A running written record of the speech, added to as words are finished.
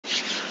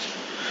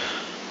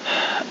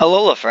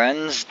Alola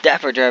friends,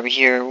 DapperDraby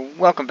here.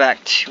 Welcome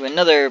back to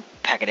another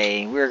pack a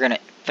day. We're gonna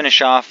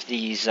finish off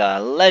these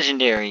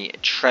legendary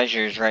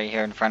treasures right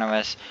here in front of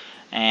us.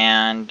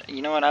 And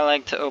you know what? I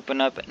like to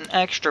open up an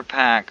extra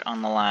pack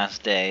on the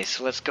last day.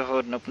 So let's go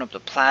ahead and open up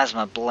the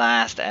Plasma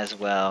Blast as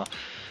well.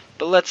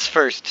 But let's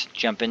first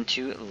jump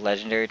into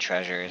legendary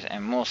treasures,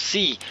 and we'll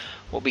see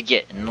what we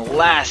get in the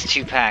last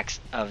two packs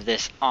of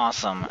this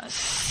awesome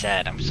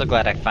set. I'm so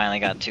glad I finally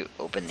got to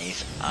open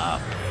these up.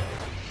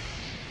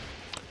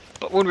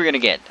 But what are we gonna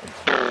get?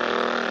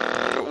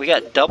 We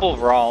got double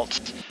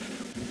Ralt.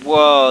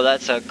 Whoa,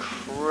 that's a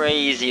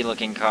crazy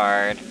looking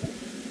card.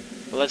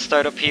 But let's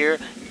start up here.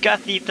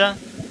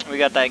 Gothita. We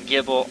got that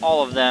Gibble.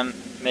 All of them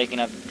making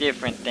up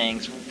different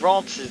things.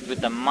 Ralts is with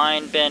the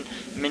Mind Bend.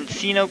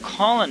 Mincino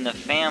calling the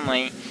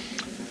family.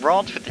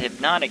 Ralt with the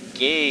Hypnotic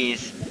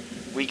Gaze.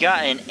 We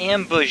got an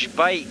Ambush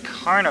Bite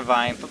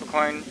Carnivine. Flip a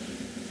coin.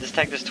 This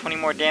attack does 20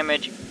 more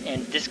damage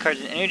and discards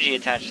an energy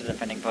attached to the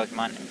defending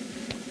Pokemon.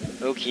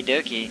 Okie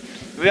dokie.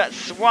 We got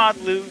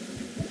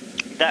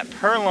Swadloot. That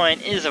Purloin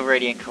is a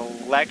Radiant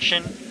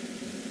Collection.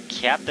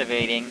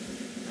 Captivating.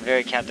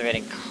 Very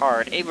captivating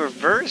card. A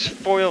Reverse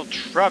Foil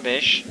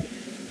Trubbish.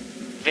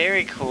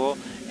 Very cool.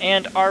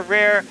 And our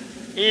rare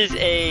is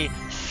a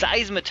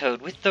Seismitoad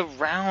with the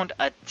round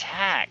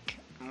attack.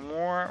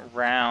 More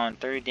round.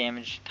 30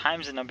 damage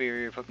times the number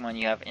of your Pokemon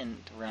you have in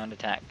the round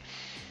attack.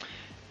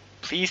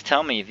 Please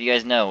tell me if you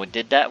guys know.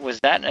 Was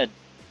that a...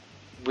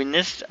 When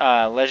this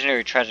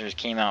Legendary Treasures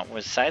came out,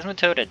 was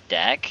Seismitoad a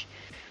deck?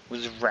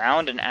 Was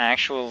Round an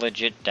actual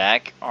legit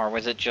deck? Or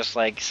was it just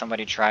like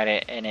somebody tried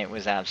it and it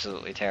was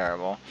absolutely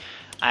terrible?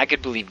 I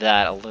could believe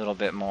that a little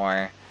bit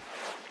more.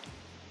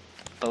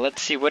 But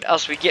let's see what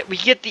else we get. We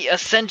get the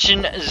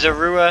Ascension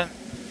Zorua.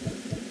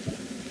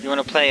 If you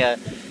want to play a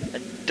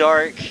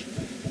dark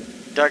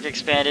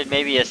expanded,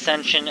 maybe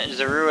Ascension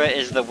Zorua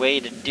is the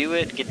way to do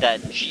it. Get that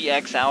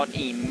GX out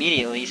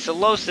immediately.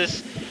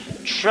 Solosis,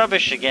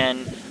 Trubbish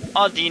again.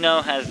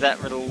 Audino has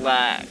that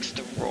relaxed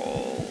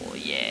roll,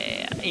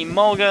 yeah.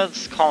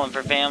 Emolga's calling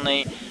for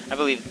family. I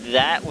believe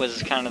that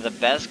was kind of the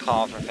best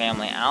call for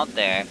family out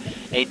there.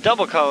 A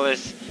double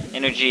colorless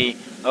energy.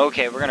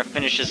 Okay, we're going to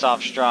finish this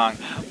off strong.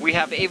 We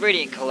have a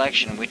Radiant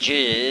Collection, which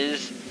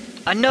is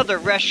another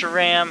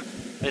Reshiram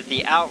with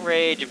the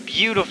Outrage.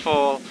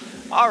 Beautiful.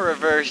 Our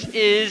reverse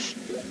is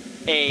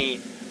a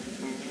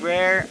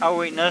rare. Oh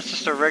wait, no, that's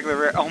just a regular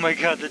rare. Oh my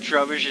god, the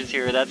Trubbish is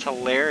here. That's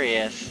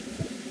hilarious.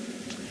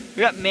 We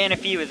got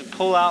Manaphy with a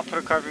pull out, put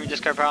a card from your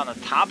discard pile on the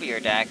top of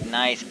your deck.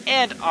 Nice.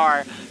 And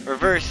our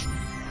reverse,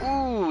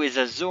 ooh, is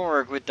a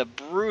Zorg with the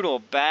Brutal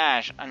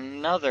Bash.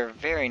 Another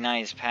very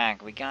nice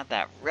pack. We got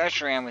that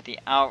Reshiram with the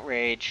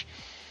Outrage.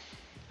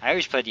 I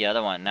always played the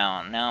other one. Now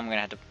I'm going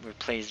to have to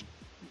replace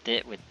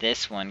it with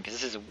this one because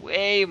this is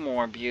way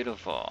more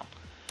beautiful.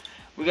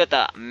 We got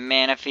the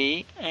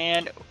Manaphy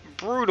and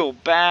Brutal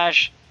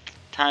Bash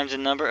times the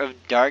number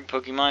of dark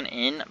Pokemon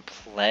in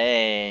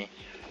play.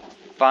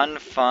 Fun,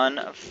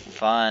 fun,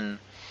 fun.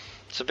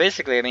 So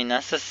basically, I mean,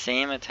 that's the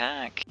same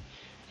attack.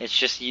 It's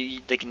just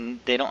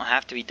they don't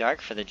have to be dark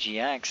for the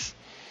GX.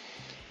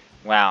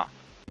 Wow.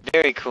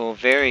 Very cool,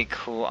 very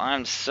cool.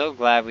 I'm so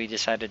glad we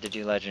decided to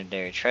do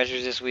Legendary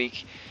Treasures this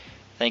week.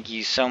 Thank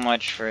you so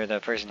much for the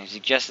person who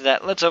suggested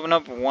that. Let's open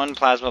up one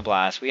Plasma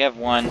Blast. We have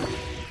one,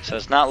 so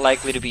it's not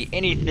likely to be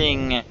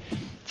anything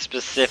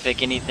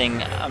specific,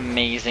 anything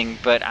amazing,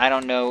 but I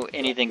don't know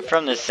anything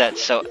from this set,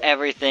 so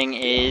everything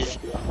is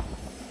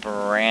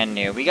brand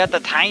new. We got the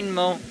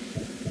Tynmo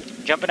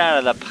jumping out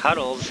of the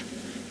puddles.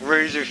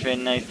 Razorfin,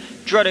 nice.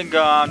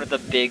 Druddigon with a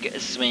big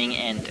swing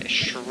and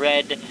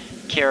shred.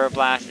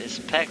 Carablast is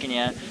pecking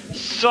ya.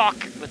 Sock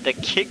with the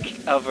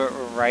Kick of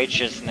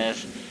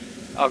Righteousness.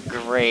 A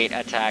great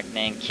attack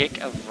name.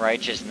 Kick of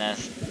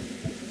Righteousness.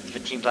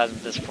 15 Plasma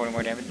does 40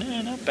 more damage.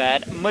 Not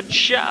bad.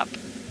 Machop.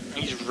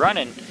 He's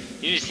running.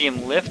 You just see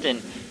him lifting.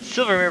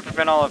 Silver Mirror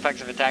prevent all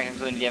effects of attack,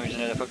 including damage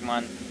under the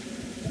Pokemon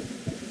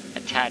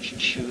attached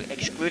to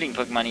excluding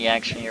Pokemon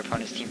EX from your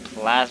opponent's Team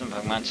Plasma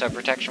Pokemon, so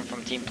protection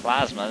from Team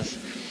Plasmas.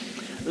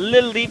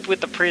 Little Leap with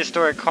the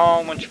Prehistoric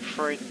Call. Once you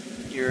perform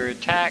your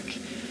attack,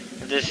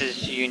 if this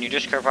is you in your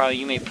discard pile,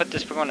 you may put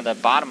this Pokemon at the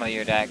bottom of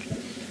your deck.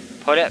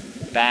 Put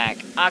it back.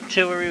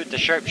 Octillery with the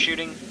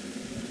Sharpshooting.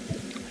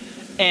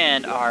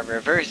 And our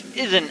reverse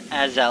is an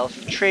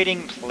Azelf.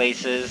 Trading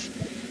Places.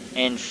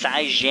 And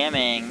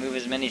Psyjamming. Move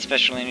as many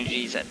special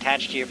energies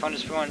attached to your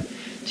opponent's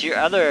Pokemon to your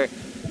other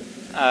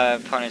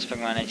opponent's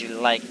Pokemon as you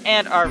like.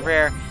 And our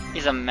rare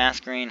is a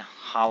Masquerain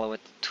Hollow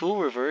with the Tool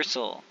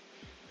Reversal.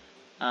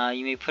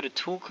 You may put a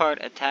tool card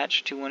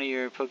attached to one of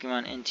your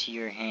Pokemon into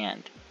your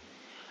hand.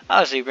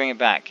 Oh, so you bring it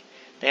back.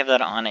 They have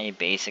that on a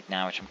basic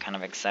now, which I'm kind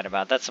of excited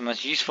about. That's the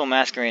most useful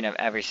Masquerain I've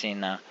ever seen,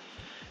 though.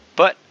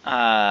 But,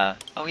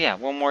 oh yeah,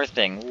 one more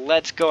thing.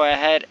 Let's go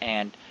ahead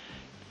and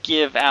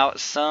give out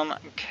some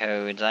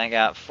codes. I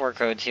got 4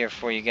 codes here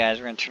for you guys.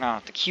 We're going to turn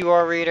off the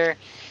QR reader.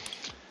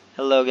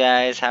 Hello,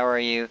 guys. How are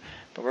you?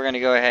 But we're going to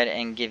go ahead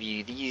and give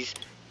you these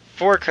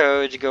 4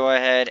 codes. Go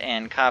ahead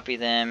and copy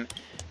them,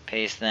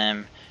 paste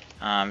them.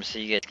 so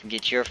you guys can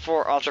get your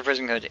 4 Ultra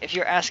Prism codes. If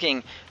you're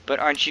asking, but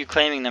aren't you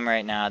claiming them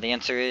right now? The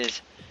answer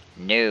is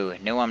no.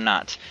 No, I'm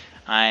not.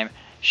 I'm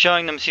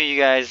showing them to you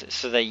guys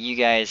so that you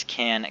guys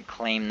can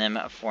claim them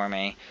for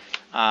me.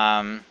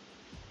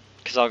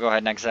 Because I'll go ahead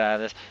and exit out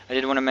of this. I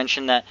did want to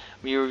mention that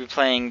we will be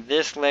playing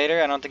this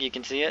later. I don't think you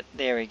can see it.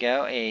 There we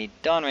go. A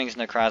Dawnwings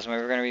Necrozma.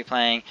 We're going to be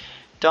playing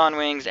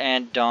Dawnwings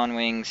and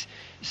Dawnwings.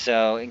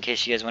 So in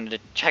case you guys wanted to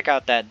check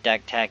out that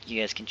deck tech,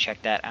 you guys can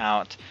check that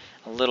out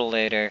a little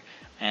later.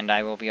 And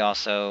I will be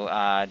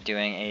also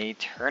doing a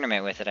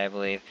tournament with it, I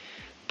believe.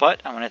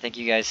 But I want to thank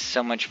you guys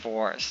so much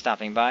for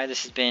stopping by.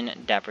 This has been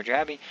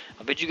DapperDraby.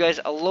 I'll bid you guys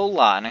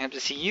alola, and I hope to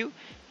see you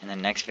in the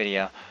next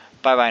video.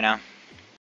 Bye-bye now.